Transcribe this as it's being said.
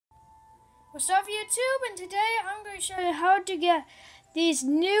What's up YouTube, and today I'm going to show you how to get these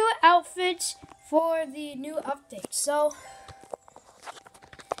new outfits for the new update. So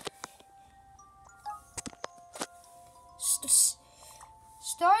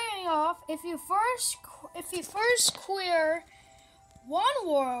starting off, if you first clear one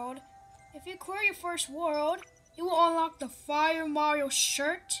world, if you clear your first world, you will unlock the Fire Mario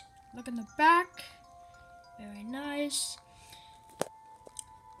shirt. Look in the back, very nice.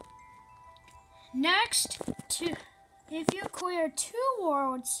 Next, if you clear 2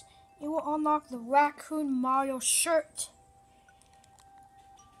 worlds, it will unlock the Raccoon Mario shirt.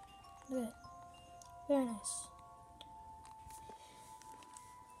 Look at it. Very nice.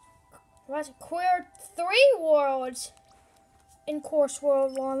 Let's clear 3 worlds. In Course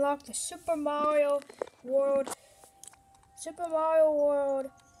World will unlock the Super Mario World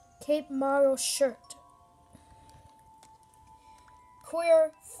Cape Mario shirt.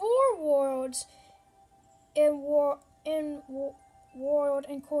 Clear 4 worlds in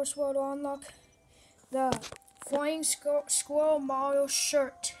Course World will unlock the Flying Squirrel Mario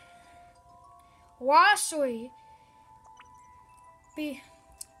shirt. Lastly,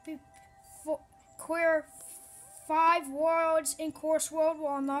 clear 5 worlds in Course World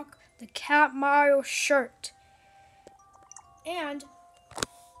will unlock the Cat Mario shirt. And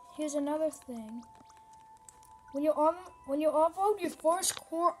here's another thing: when you upload your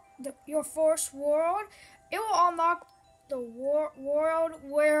first world, it will unlock the World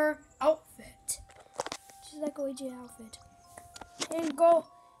Wear outfit, just like Luigi outfit. And go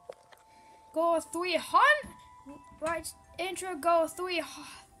 300. Right, intro go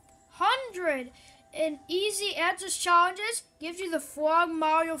 300. And easy answers challenges gives you the Frog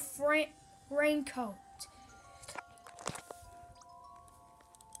Mario raincoat.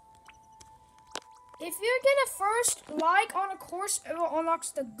 If you get a first like on a course, it will unlock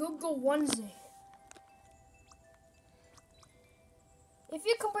the Google onesie. If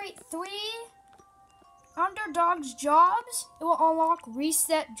you complete 3 Underdog's jobs, it will unlock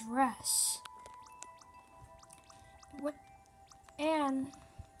Reset Dress.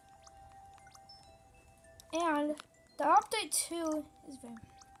 And the update 2 is very.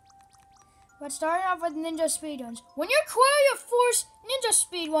 But starting off with Ninja Speedruns. When you clear your first Ninja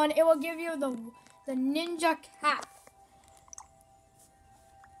Speedrun, it will give you the Ninja Cap.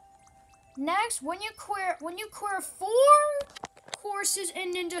 Next, when you clear 4 courses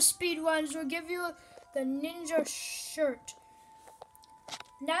in Ninja Speedruns, it will give you the Ninja shirt.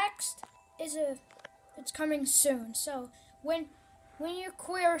 Next it's coming soon. So when you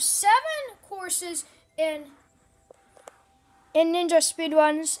clear 7 courses in Ninja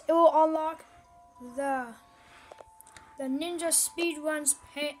Speedruns, it will unlock the Ninja Speedruns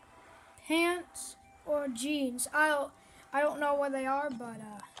pants or jeans. I don't know what they are, but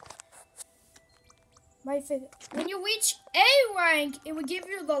my favorite. When you reach A rank, it will give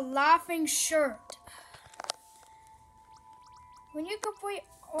you the Laughing shirt. When you complete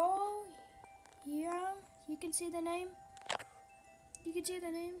all, yeah, you can see the name. It's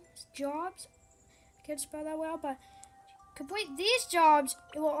jobs. I can't spell that well, but complete these jobs,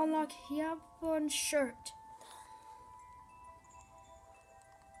 it will unlock Hyabun shirt.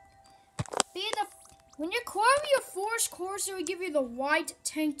 When you clear your first course, it will give you the white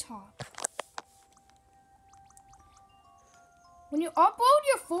tank top. When you upload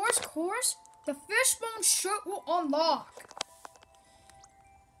your first course, the Fishbone shirt will unlock.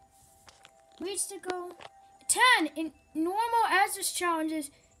 Reach to go 10 in normal Azure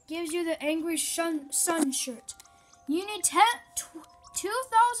challenges gives you the Angry Sun shirt. You need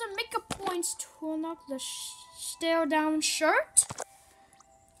 2,000 makeup points to unlock the Stare Down shirt.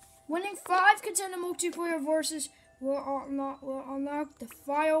 Winning 5 contender multiplayer versus will unlock the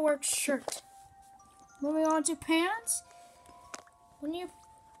Fireworks shirt. Moving on to pants. When you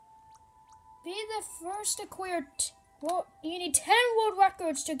be the first to clear, you need 10 world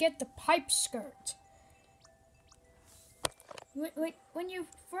records to get the pipe skirt. When you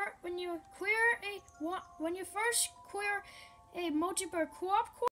first clear a multiplayer co-op course,